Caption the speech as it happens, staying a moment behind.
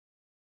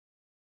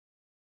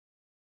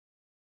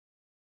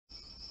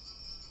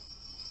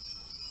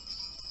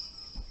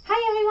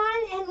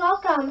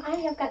welcome. I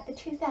have got the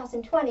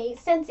 2020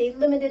 Scentsy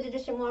limited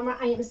edition warmer.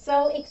 I am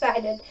so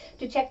excited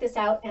to check this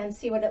out and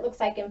see what it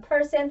looks like in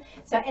person.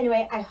 So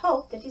anyway, I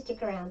hope that you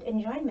stick around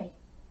and join me.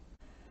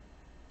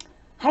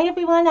 Hi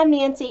everyone, I'm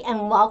Nancy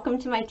and welcome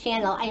to my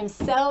channel. I am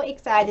so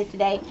excited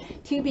today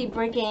to be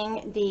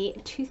bringing the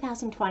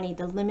 2020,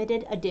 the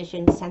limited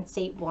edition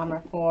Scentsy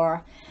Warmer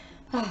for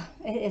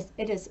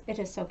it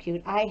is so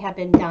cute. I have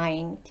been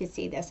dying to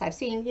see this. I've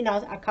seen, you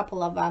know, a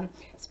couple of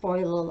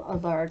spoiler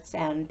alerts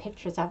and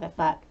pictures of it,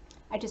 but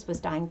I just was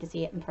dying to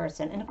see it in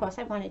person. And of course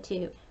I wanted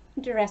to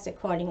dress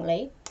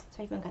accordingly. So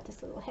I even got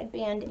this little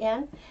headband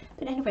in.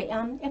 But anyway,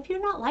 if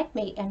you're not like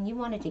me and you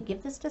wanted to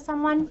give this to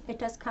someone, it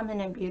does come in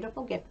a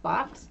beautiful gift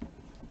box.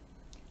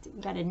 It's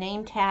got a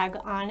name tag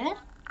on it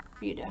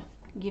for you to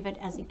give it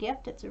as a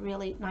gift. It's a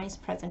really nice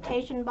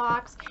presentation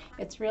box.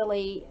 It's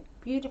really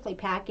beautifully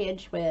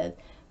packaged with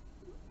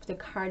the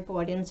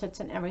cardboard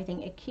inserts and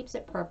everything. It keeps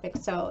it perfect,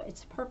 so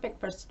it's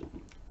perfect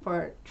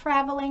for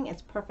traveling.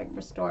 It's perfect for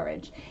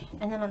storage.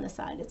 And then on the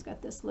side it's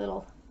got this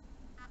little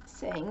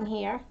saying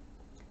here,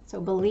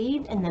 so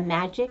believe in the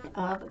magic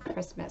of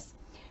Christmas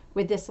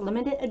with this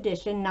limited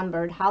edition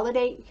numbered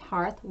holiday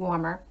hearth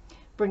warmer,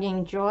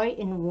 bringing joy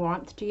and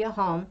warmth to your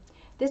home.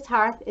 This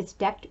hearth is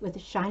decked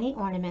with shiny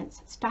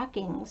ornaments,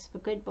 stockings for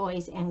good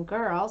boys and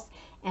girls,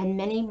 and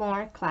many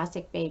more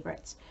classic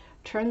favorites.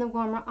 Turn the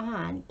warmer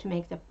on to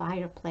make the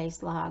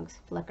fireplace logs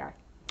flicker.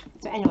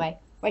 So anyway,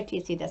 wait till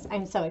you see this.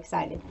 I'm so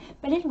excited.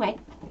 But anyway,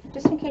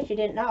 just in case you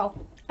didn't know,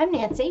 I'm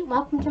Nancy.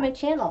 Welcome to my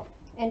channel.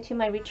 And to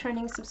my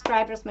returning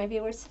subscribers, my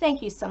viewers,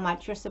 thank you so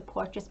much. Your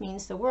support just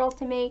means the world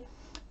to me.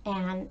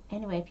 And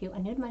anyway, if you are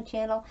new to my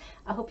channel,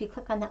 I hope you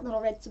click on that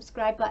little red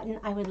subscribe button.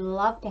 I would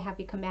love to have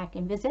you come back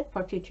and visit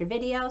for future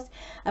videos.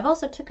 I've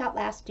also took out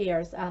last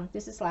year's,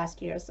 this is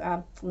last year's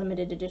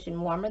limited edition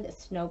warmer, the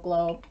snow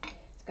globe.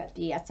 It's got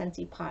the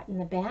Scentsy pot in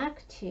the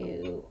back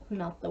to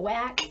melt the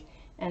wax,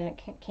 and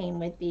it came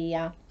with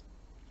the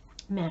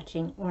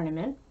matching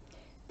ornament.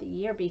 The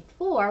year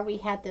before, we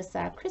had this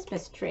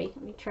Christmas tree.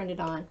 Let me turn it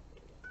on.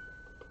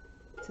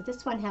 So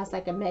this one has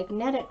like a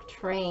magnetic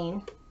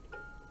train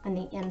on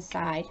the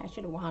inside. I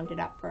should have wound it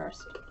up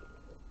first.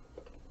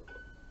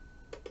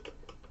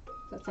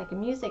 So it's like a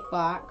music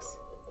box,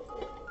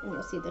 and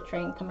you'll see the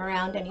train come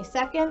around any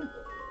second.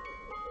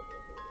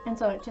 And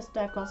so it just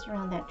goes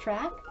around that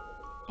track,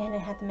 and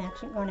it had the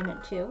matching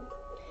ornament too.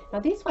 Now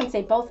these ones,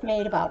 they both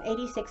made about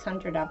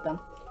 8,600 of them,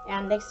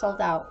 and they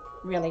sold out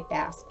really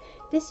fast.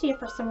 This year,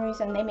 for some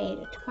reason, they made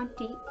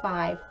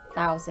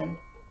 25,000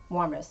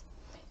 warmers.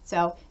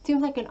 So it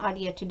seems like an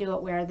idea to do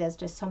it where there's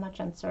just so much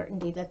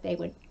uncertainty that they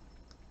would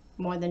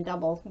more than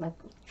double, like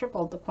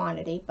triple the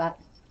quantity. But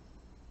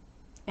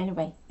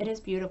anyway, it is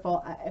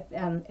beautiful.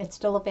 It's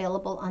still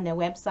available on their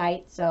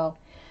website, so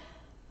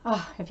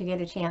if you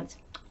get a chance,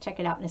 check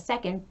it out in a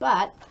second.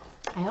 But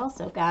I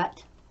also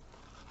got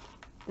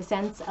the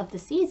Scents of the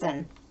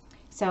Season.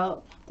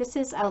 So this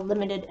is a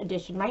limited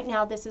edition. Right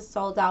now this is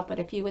sold out, but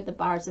a few of the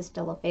bars are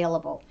still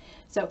available.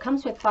 So it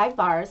comes with 5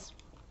 bars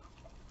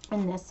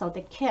in this. So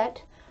the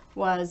kit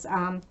was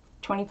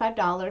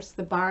 $25.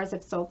 The bars,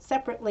 if sold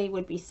separately,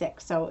 would be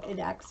 $6. So it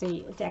acts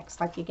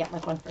like you get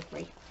like one for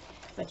free.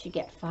 But you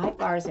get 5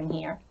 bars in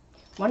here.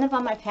 One of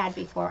them I've had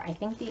before. I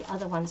think the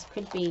other ones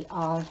could be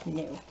all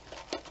new.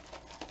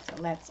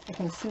 So I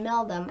can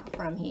smell them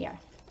from here.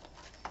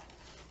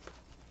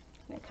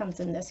 And it comes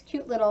in this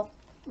cute little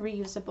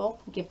reusable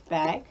gift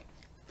bag.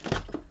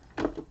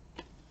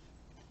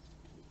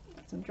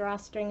 Some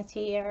drawstrings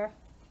here.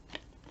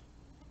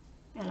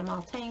 And I'm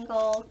all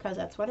tangled because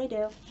that's what I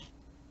do.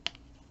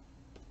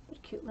 A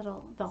cute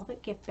little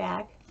velvet gift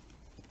bag.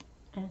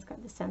 And it's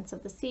got the scents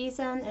of the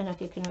season. And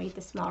if you can read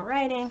the small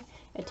writing,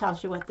 it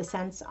tells you what the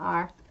scents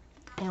are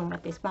and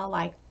what they smell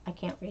like. I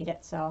can't read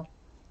it, so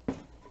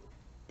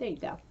there you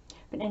go.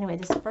 But anyway,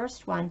 this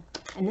first one,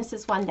 and this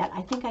is one that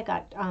I think I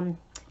got,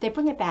 they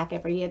bring it back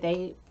every year.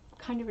 They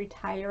kind of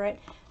retire it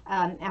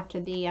after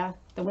the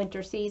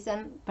winter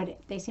season, but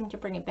they seem to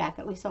bring it back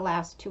at least the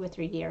last 2 or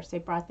 3 years. They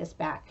brought this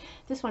back.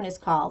 This one is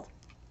called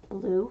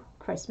Blue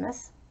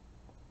Christmas,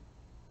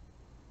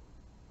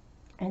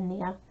 and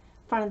the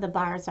front of the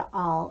bars are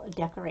all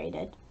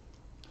decorated.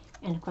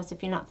 And of course,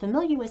 if you're not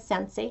familiar with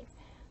Scentsy,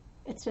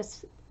 it's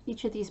just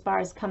each of these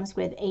bars comes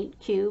with 8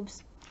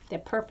 cubes. They're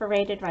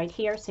perforated right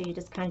here, so you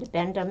just kind of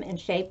bend them and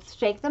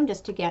shake them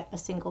just to get a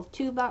single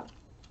cube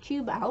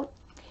out.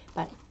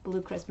 But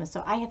Blue Christmas.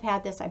 So I have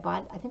had this. I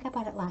think I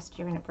bought it last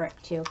year in a brick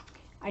too.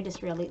 I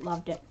just really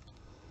loved it.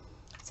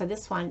 So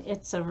this one,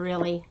 it's a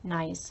really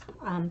nice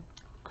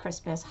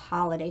Christmas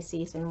holiday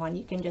season one.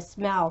 You can just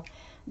smell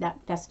that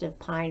festive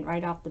pine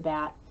right off the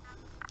bat.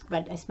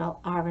 But I smell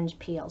orange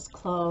peels,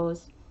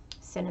 cloves,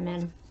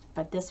 cinnamon.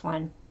 But this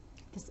one,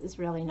 this is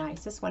really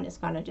nice. This one is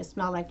going to just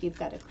smell like you've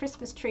got a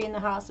Christmas tree in the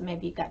house, and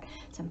maybe you've got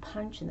some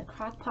punch in the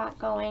crock pot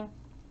going.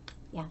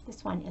 Yeah,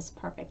 this one is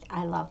perfect.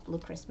 I love Blue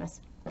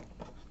Christmas.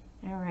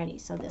 Alrighty,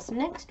 so this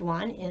next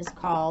one is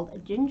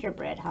called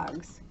Gingerbread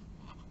Hugs.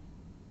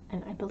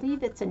 And I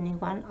believe it's a new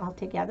one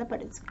altogether,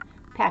 but it's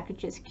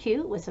Package is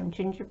cute with some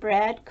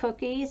gingerbread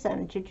cookies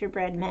and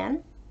gingerbread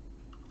men.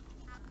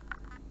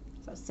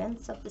 So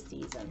scents of the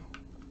season.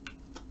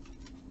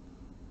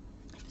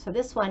 So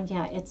this one,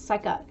 yeah, it's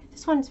like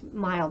this one's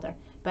milder,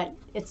 but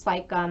it's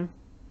like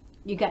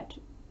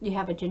you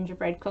have a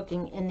gingerbread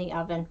cooking in the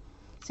oven,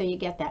 so you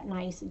get that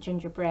nice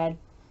gingerbread,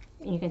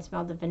 and you can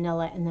smell the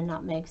vanilla and the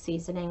nutmeg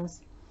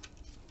seasonings.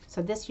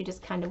 So this, you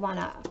just kind of want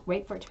to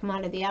wait for it to come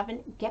out of the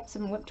oven, get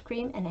some whipped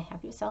cream, and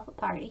have yourself a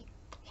party.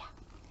 Yeah.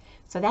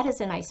 So that is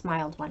a nice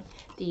mild one.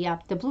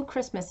 The Blue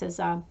Christmas is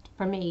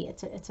for me,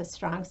 it's a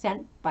strong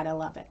scent, but I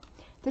love it.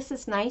 This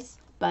is nice,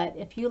 but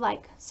if you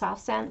like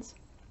soft scents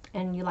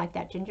and you like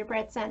that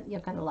gingerbread scent,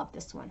 you're gonna love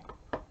this one.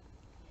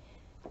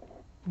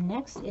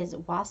 Next is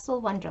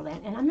Wassail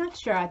Wonderland, and I'm not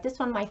sure, this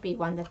one might be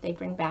one that they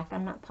bring back,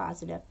 I'm not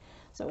positive.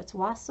 So it's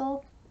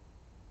Wassail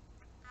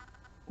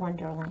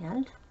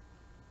Wonderland.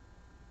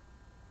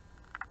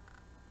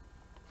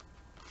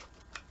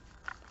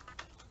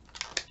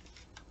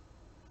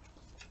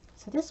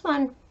 So this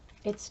one,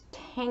 it's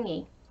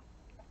tangy.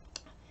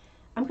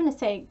 I'm going to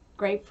say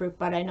grapefruit,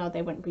 but I know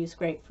they wouldn't use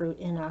grapefruit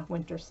in a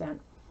winter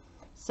scent.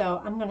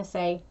 So I'm going to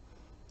say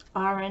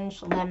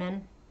orange,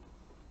 lemon,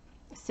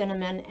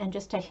 cinnamon, and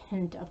just a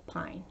hint of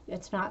pine.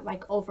 It's not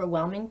like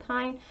overwhelming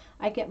pine.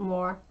 I get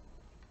more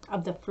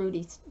of the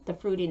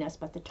fruitiness,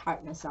 but the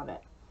tartness of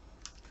it.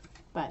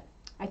 But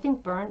I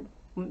think burnt,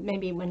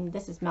 maybe when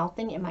this is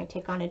melting, it might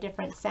take on a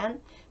different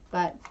scent.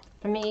 But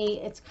for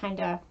me, it's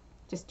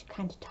just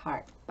kind of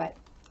tart, but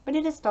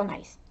it is still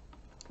nice.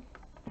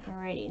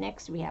 Alrighty,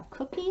 next we have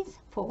cookies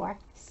for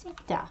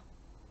Santa.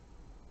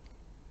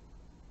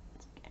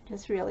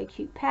 Just really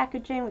cute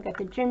packaging. We got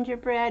the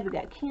gingerbread, we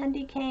got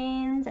candy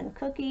canes and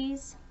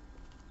cookies.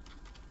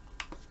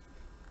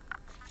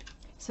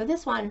 So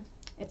this one,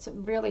 it's a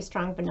really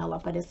strong vanilla,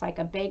 but it's like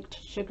a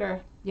baked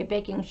sugar, you're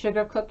baking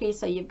sugar cookies,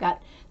 so you've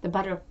got the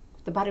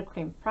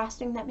buttercream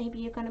frosting that maybe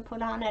you're going to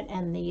put on it,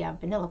 and the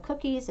vanilla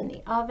cookies in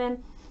the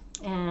oven,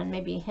 and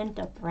maybe a hint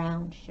of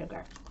brown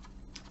sugar.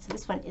 So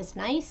this one is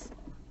nice.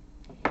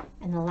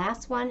 And the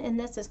last one in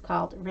this is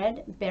called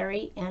Red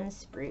Berry and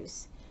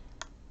Spruce.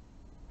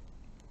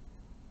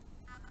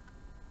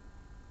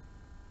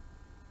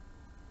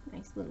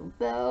 Nice little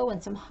bow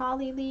and some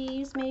holly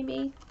leaves,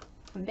 maybe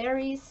some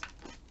berries.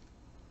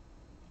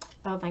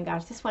 Oh my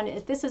gosh,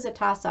 this is a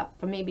toss-up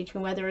for me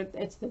between whether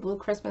it's the Blue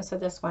Christmas or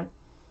this one.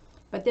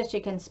 But this,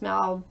 you can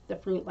smell the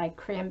fruit like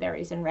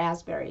cranberries and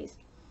raspberries.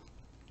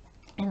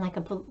 And like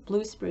a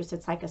blue spruce,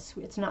 it's like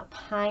it's not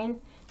pine,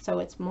 so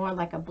it's more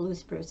like a blue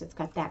spruce. It's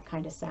got that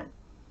kind of scent.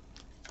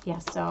 Yeah,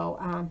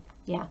 so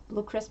yeah,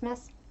 Blue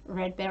Christmas,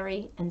 red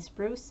berry, and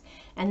spruce.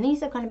 And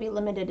these are going to be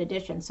limited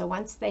edition, so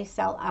once they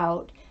sell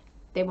out,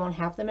 they won't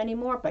have them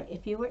anymore. But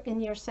if you were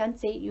in your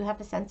Scentsy, you have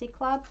a Scentsy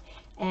club,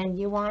 and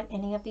you want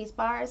any of these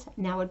bars,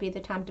 now would be the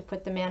time to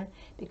put them in,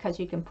 because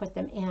you can put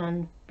them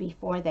in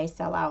before they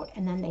sell out,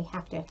 and then they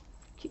have to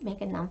keep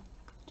making them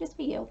just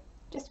for you,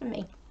 just for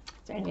me.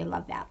 So anyway,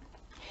 love that.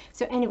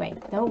 So anyway,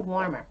 the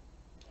warmer.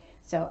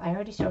 So I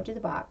already showed you the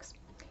box.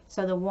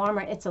 So the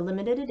warmer, it's a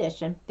limited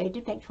edition. They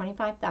did make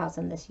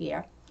 25,000 this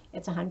year.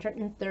 It's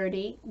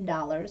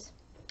 $130,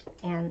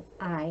 and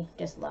I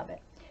just love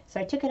it. So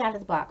I took it out of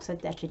the box so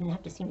that you didn't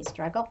have to see me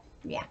struggle.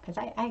 Yeah, because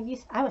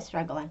I was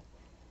struggling.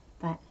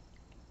 But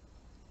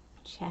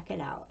check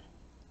it out.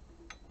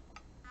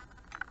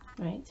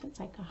 Right, so it's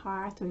like a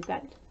hearth. We've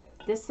got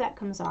this that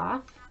comes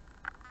off.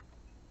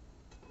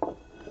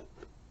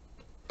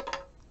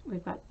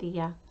 We've got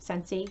the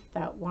Scentsy,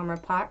 the warmer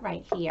pot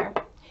right here.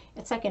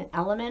 It's like an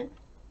element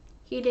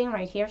heating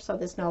right here, so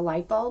there's no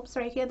light bulbs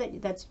right here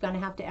that's going to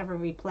have to ever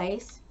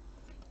replace.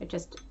 It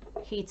just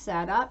heats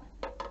that up,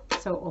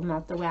 so it will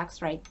melt the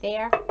wax right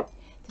there.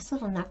 This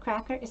little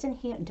nutcracker, isn't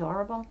he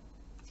adorable?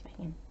 Let's see if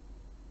I can,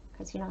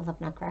 because you know I love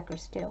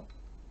nutcrackers too.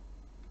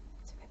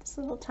 So we got this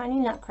little tiny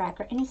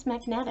nutcracker, and he's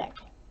magnetic,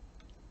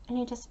 and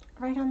he just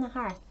right on the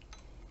hearth.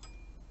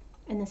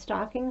 And the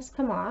stockings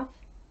come off.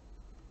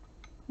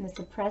 And there's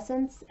a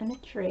presents and a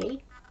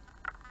tree.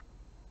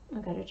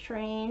 I've got a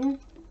train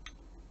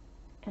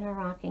and a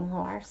rocking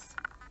horse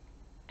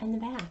in the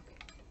back.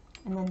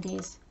 And then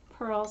these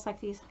pearls, like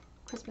these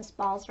Christmas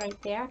balls right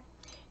there.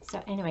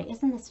 So anyway,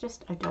 isn't this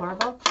just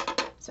adorable?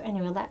 So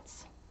anyway,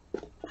 let's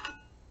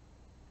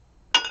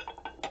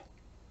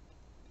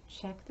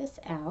check this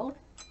out.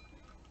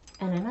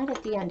 And I might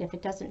at the end, if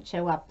it doesn't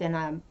show up, then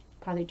I'll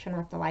probably turn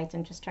off the lights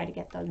and just try to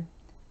get the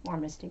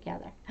warmers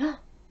together.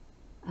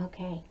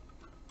 Okay.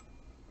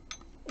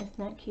 Isn't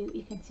that cute?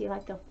 You can see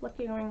like the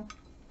flickering.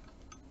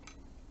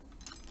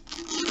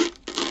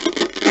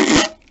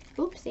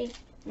 Oopsie.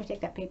 Let me take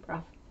that paper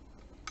off.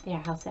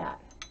 There, how's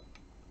that?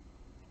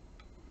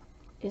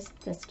 Is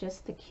this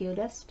just the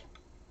cutest?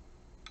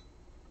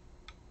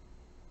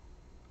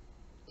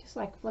 Just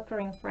like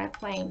flickering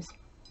flames.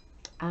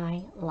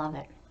 I love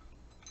it.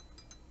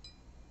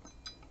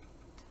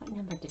 What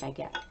number did I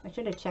get? I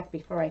should have checked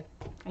before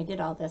I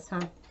did all this, huh?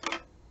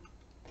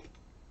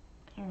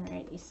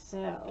 Alrighty,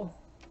 so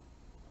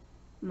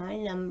my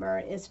number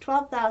is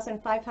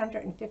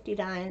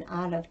 12,559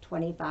 out of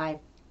 25.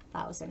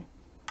 1,000.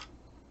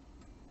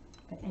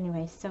 But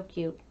anyway, so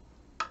cute.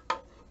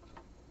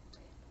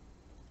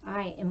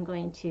 I am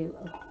going to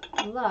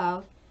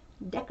love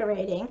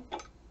decorating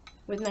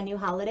with my new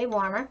holiday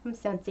warmer from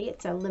Scentsy.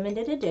 It's a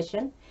limited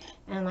edition,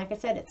 and like I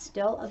said, it's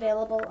still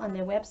available on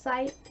their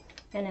website,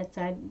 and it's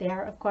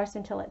there, of course,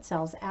 until it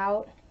sells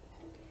out.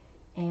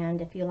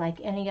 And if you like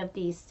any of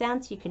these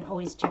scents, you can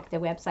always check their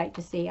website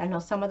to see. I know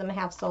some of them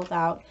have sold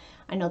out.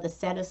 I know the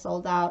set is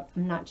sold out.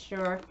 I'm not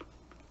sure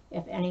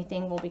if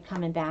anything will be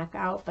coming back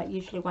out, but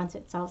usually once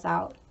it sells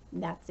out,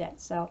 that's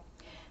it. So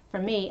for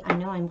me, I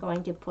know I'm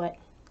going to put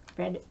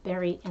red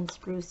berry and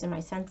spruce in my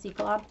Scentsy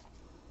glove.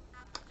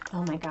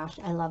 Oh my gosh,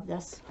 I love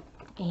this.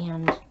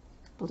 And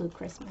blue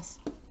Christmas.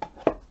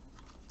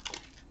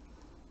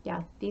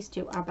 Yeah, these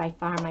two are by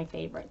far my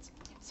favorites.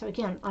 So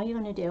again, all you're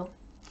going to do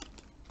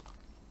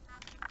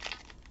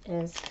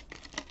is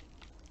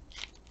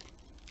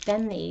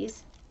bend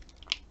these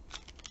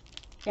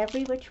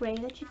every which way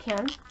that you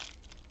can,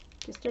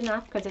 just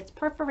enough, because it's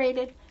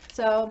perforated,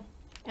 so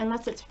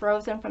unless it's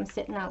frozen from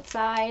sitting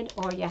outside,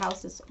 or your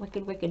house is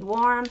wicked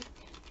warm,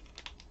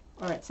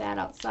 or it's sat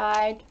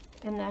outside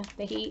in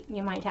the heat,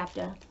 you might have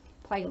to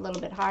play a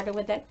little bit harder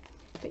with it,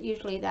 but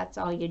usually that's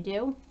all you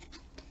do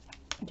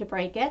to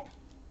break it.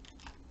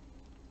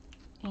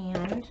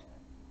 And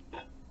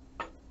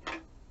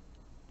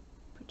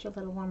a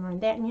little warmer in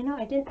that. And you know,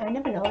 I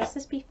never noticed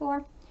this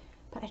before,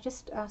 but I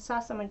just saw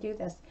someone do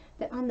this,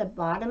 that on the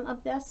bottom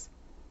of this,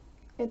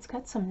 it's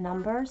got some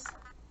numbers,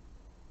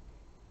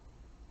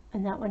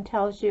 and that one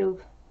tells you,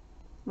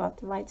 well,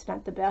 the light's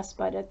not the best,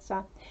 but it's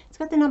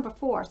got the number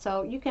 4,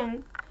 so you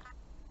can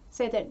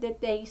say that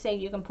they say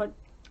you can put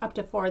up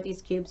to 4 of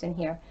these cubes in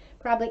here.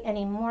 Probably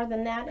any more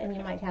than that, and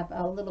you might have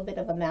a little bit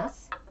of a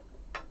mess.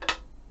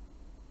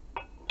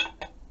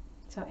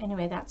 So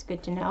anyway, that's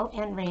good to know.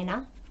 And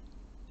Rana,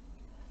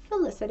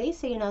 Felicity,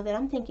 so you know that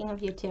I'm thinking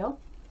of you too.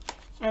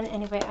 And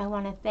anyway, I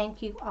want to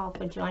thank you all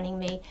for joining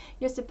me.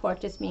 Your support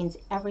just means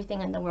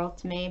everything in the world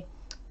to me.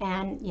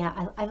 And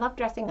yeah, I love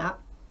dressing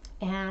up,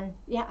 and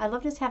yeah, I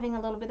love just having a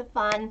little bit of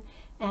fun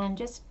and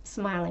just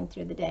smiling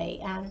through the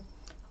day, and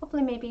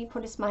hopefully maybe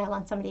put a smile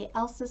on somebody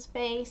else's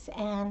face.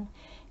 And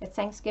it's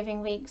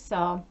Thanksgiving week,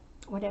 so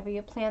whatever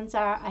your plans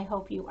are, I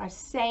hope you are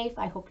safe.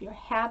 I hope you're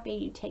happy,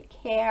 you take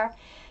care,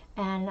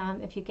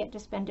 and if you get to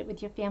spend it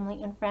with your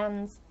family and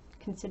friends,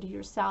 consider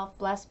yourself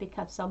blessed,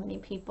 because so many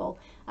people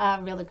are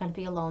really going to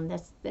be alone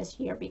this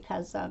year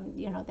because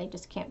you know, they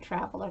just can't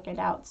travel or get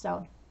out.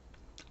 So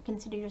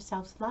consider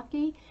yourselves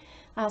lucky.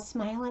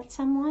 Smile at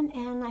someone,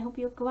 and I hope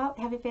you go out,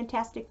 have a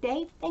fantastic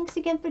day. Thanks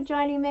again for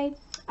joining me.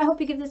 I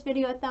hope you give this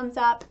video a thumbs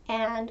up,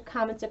 and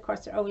comments, of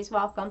course, are always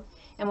welcome.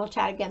 And we'll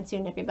chat again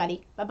soon,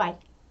 everybody. Bye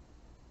bye.